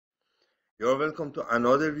You're welcome to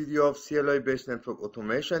another video of CLI-based network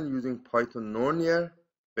automation using Python Nonier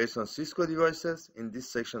based on Cisco devices. In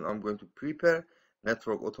this section, I'm going to prepare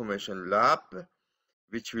network automation lab,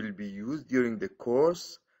 which will be used during the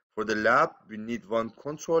course. For the lab, we need one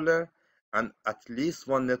controller and at least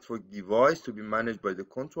one network device to be managed by the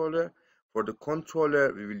controller. For the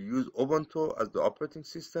controller, we will use Ubuntu as the operating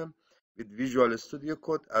system with Visual Studio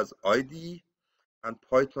Code as IDE and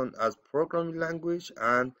Python as programming language,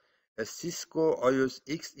 and a Cisco IOS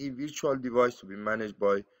XE virtual device to be managed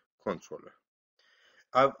by controller.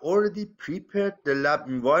 I've already prepared the lab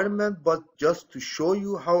environment, but just to show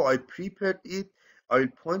you how I prepared it, I will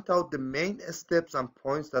point out the main steps and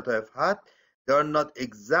points that I've had. They are not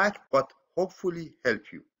exact, but hopefully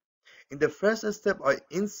help you. In the first step, I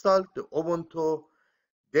installed the Ubuntu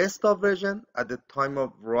desktop version. At the time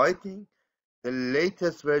of writing, the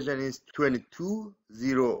latest version is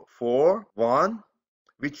 22.0.4.1,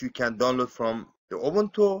 which you can download from the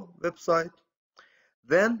Ubuntu website.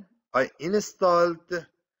 Then I installed the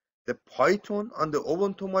Python on the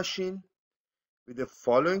Ubuntu machine with the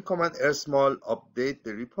following command: small update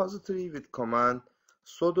the repository with command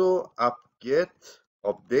sudo apt-get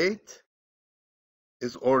update.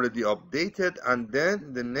 Is already updated. And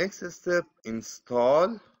then the next step,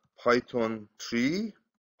 install Python 3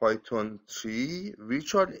 virtual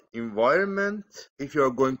environment. If you are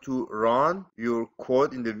going to run your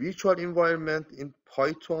code in the virtual environment in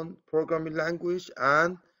Python programming language,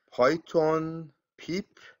 and Python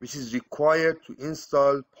pip, which is required to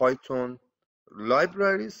install Python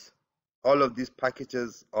libraries. All of these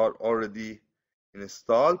packages are already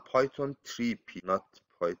installed. Python 3 pip, not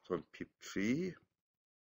Python pip 3.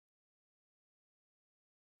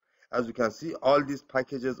 As you can see, all these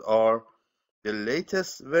packages are the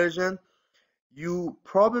latest version. You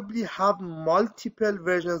probably have multiple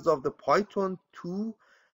versions of the Python 2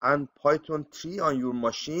 and Python 3 on your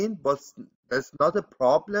machine, but that's not a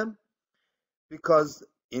problem, because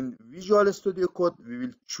in Visual Studio Code, we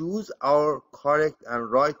will choose our correct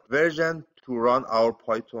and right version to run our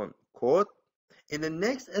Python code. In the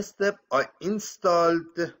next step, I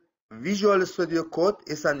installed Visual Studio Code.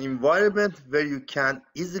 Is an environment where you can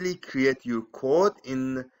easily create your code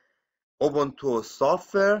in Ubuntu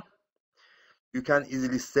software. You can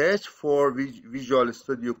easily search for Visual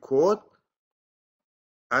Studio Code,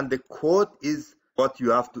 and the code is what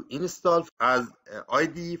you have to install as an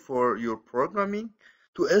IDE for your programming.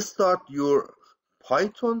 To start your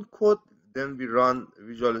Python code, then we run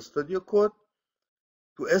Visual Studio Code.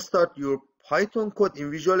 To start your Python code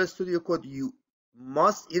in Visual Studio Code, you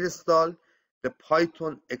must install the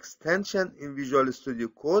Python extension in Visual Studio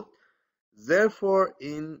Code. Therefore,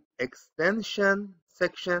 in extension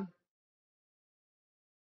section,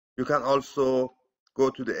 you can also go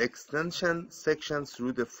to the extension section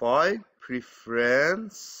through the file,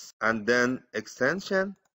 preference, and then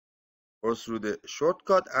extension, or through the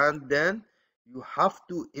shortcut, and then you have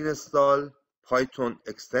to install Python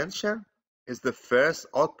extension. It's the first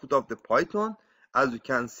output of the Python. As you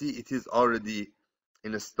can see, it is already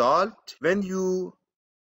installed. When you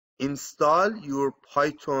install your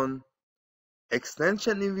Python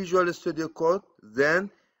extension in Visual Studio Code, then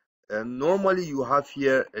normally you have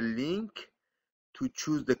here a link to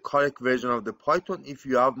choose the correct version of the Python. If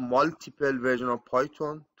you have multiple versions of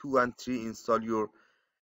Python 2 and 3, install your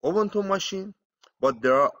Ubuntu machine. But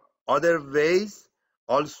there are other ways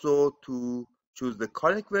also to choose the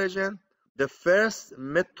correct version. The first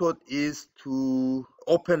method is to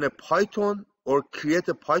open a Python or create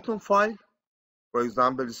a Python file. For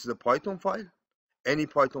example, this is a Python file, any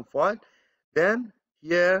Python file. Then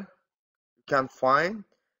here you can find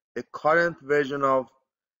the current version of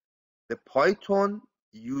the Python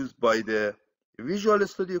used by the Visual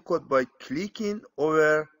Studio Code. By clicking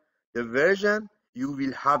over the version, you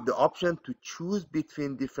will have the option to choose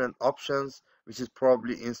between different options, which is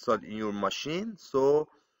probably installed in your machine. So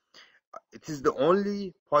it is the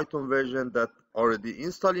only Python version that already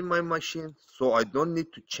installed in my machine, so I don't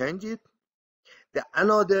need to change it. The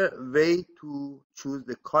another way to choose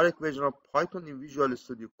the correct version of Python in Visual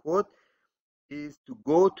Studio Code is to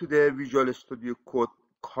go to the Visual Studio Code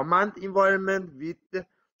command environment with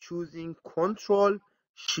choosing Control,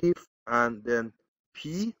 Shift, and then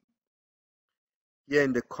P. Here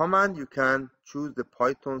in the command, you can choose the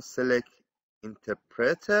Python select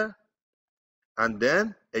interpreter, and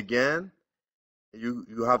then again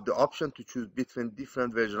you have the option to choose between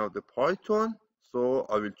different versions of the Python. So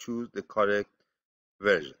I will choose the correct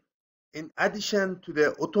version. In addition to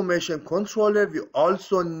the automation controller, we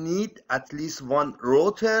also need at least one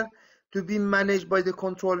router to be managed by the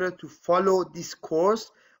controller. To follow this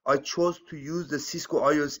course, I chose to use the Cisco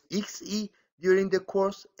IOS XE during the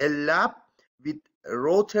course. A lab with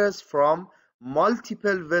routers from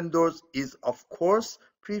multiple vendors is of course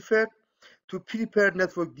preferred. To prepare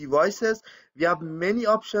network devices, we have many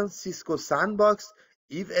options: Cisco Sandbox,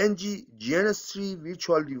 EVE-NG, GNS3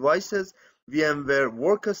 virtual devices, VMware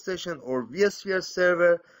Workstation or vSphere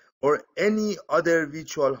Server, or any other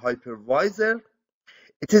virtual hypervisor.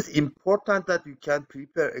 It is important that you can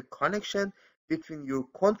prepare a connection between your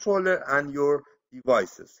controller and your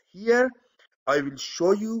devices. Here, I will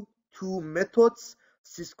show you two methods: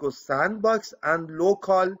 Cisco Sandbox and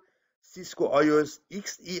local Cisco IOS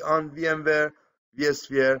XE on VMware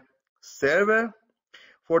vSphere Server.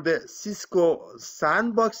 For the Cisco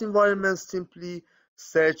Sandbox environment, simply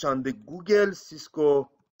search on the Google Cisco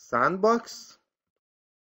Sandbox.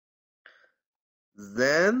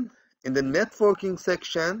 Then in the networking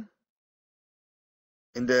section,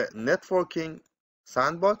 in the networking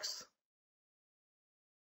sandbox,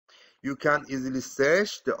 you can easily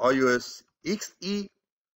search the IOS XE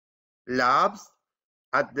labs.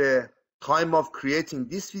 At the time of creating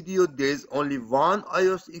this video, there is only one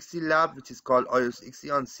IOS XE lab, which is called IOS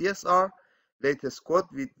XE on CSR, latest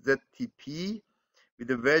code with ZTP, with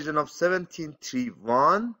the version of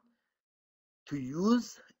 17.3.1. To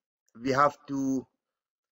use, we have to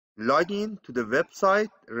log in to the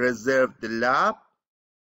website, reserve the lab,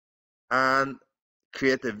 and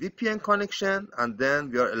create a VPN connection, and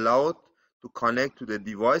then we are allowed to connect to the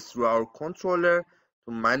device through our controller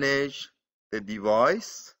to manage the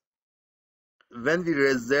device. When we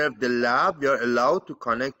reserve the lab, we are allowed to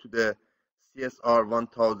connect to the CSR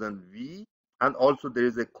 1000V, and also there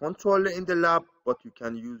is a controller in the lab, but you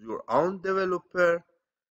can use your own developer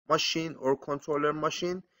machine or controller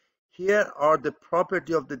machine. Here are the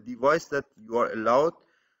properties of the device that you are allowed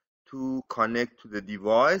to connect to the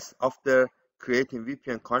device. After creating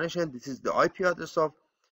VPN connection, this is the IP address of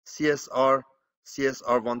CSR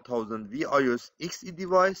 1000V IOS XE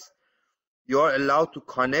device. You are allowed to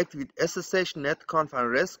connect with SSH, netconf, and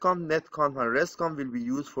restconf. Netconf and restconf will be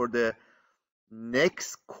used for the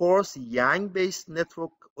next course, Yang-based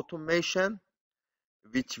network automation,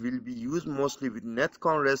 which will be used mostly with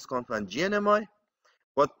netconf, restconf, and GNMI.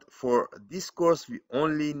 But for this course, we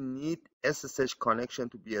only need SSH connection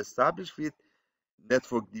to be established with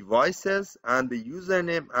network devices, and the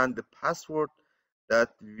username and the password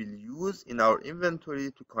that we will use in our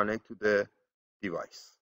inventory to connect to the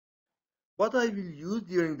device. What I will use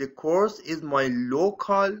during the course is my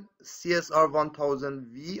local CSR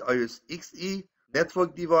 1000V IOS XE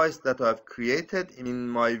network device that I have created in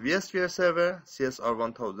my vSphere server, CSR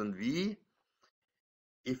 1000V.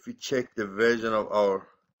 If we check the version of our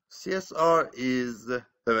CSR is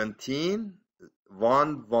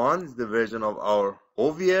 17.1.1 is the version of our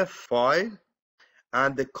OVF file,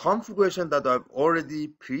 and the configuration that I've already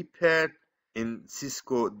prepared in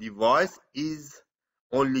Cisco device is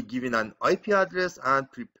only giving an IP address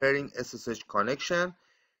and preparing SSH connection.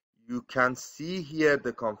 You can see here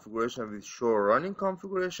the configuration with show running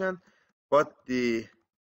configuration, but the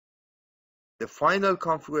final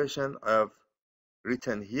configuration I have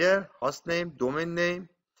written here: hostname, domain name,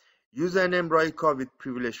 username Raika with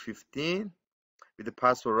privilege 15 with the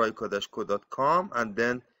password raika-co.com, and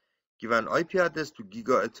then give an IP address to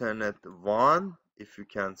Giga Ethernet 1, if you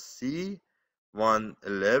can see,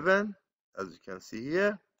 111, as you can see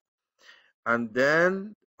here. And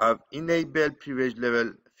then I've enabled privilege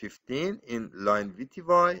level 15 in line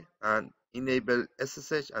VTY and enable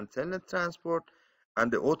SSH and telnet transport,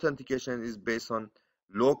 and the authentication is based on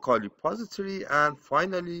local repository. And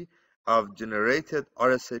finally, I've generated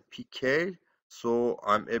RSA PK, so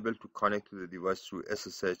I'm able to connect to the device through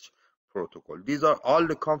SSH protocol. These are all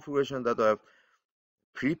the configuration that I've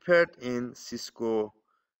prepared in Cisco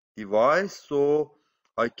device, so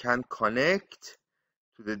I can connect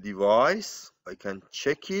to the device. I can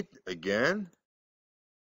check it again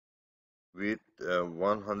with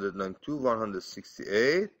 192,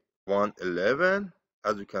 168, 111.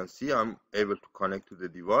 As you can see, I'm able to connect to the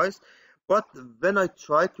device. But when I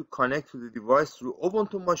tried to connect to the device through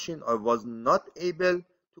Ubuntu machine, I was not able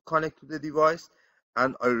to connect to the device,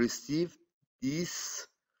 and I received this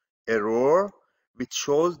error which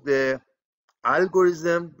shows the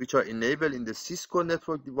algorithm which are enabled in the Cisco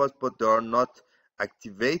network device, but they are not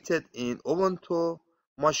activated in Ubuntu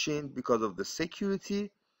machine because of the security.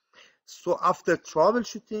 So after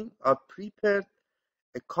troubleshooting, I prepared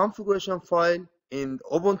a configuration file in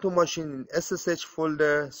Ubuntu machine in SSH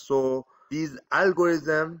folder, so these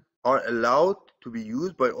algorithms are allowed to be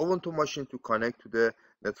used by Ubuntu machine to connect to the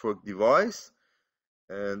network device.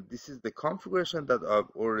 And this is the configuration that I've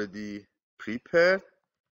already prepared.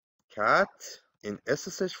 cat in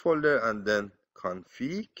SSH folder and then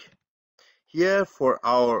config. Here for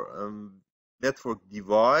our network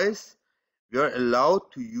device, we are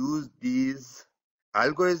allowed to use these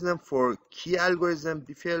algorithm for key algorithm,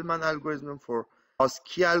 Diffie-Hellman algorithm, for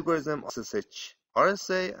key algorithm, SSH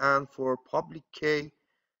RSA, and for public key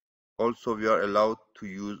also we are allowed to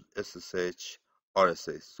use SSH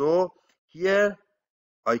RSA. So here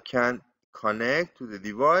I can connect to the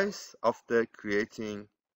device after creating.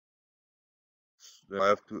 I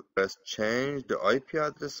have to press change the IP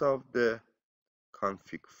address of the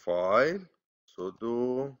config file.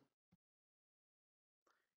 Sudo.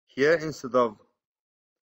 Here instead of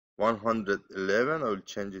 111, I will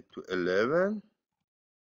change it to 11.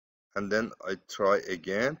 And then I try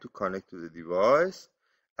again to connect to the device.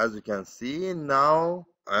 As you can see, now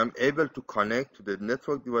I am able to connect to the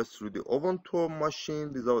network device through the Ubuntu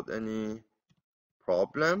machine without any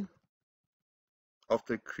problem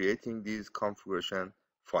after creating this configuration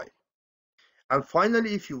file. And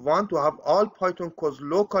finally, if you want to have all Python codes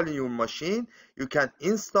local in your machine, you can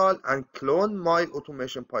install and clone my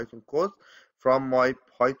automation Python codes from my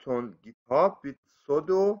Python GitHub with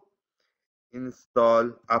sudo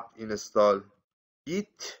install apt install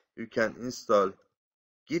git. You can install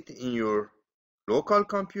git in your local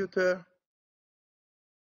computer.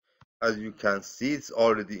 As you can see, it's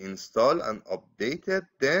already installed and updated.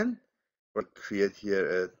 Then we create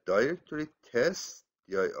here a directory test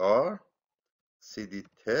dir cd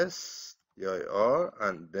test dir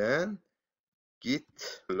and then git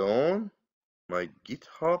clone my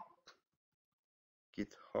github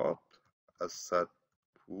asad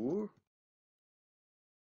poor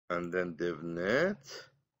and then devnet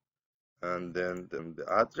and then the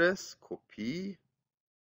address copy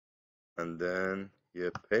and then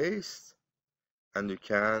here paste, and you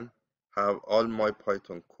can have all my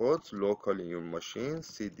Python codes local in your machine,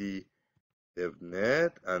 cd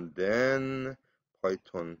devnet and then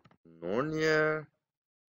Python Nornier.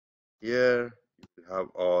 Here you will have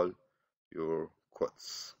all your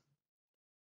codes.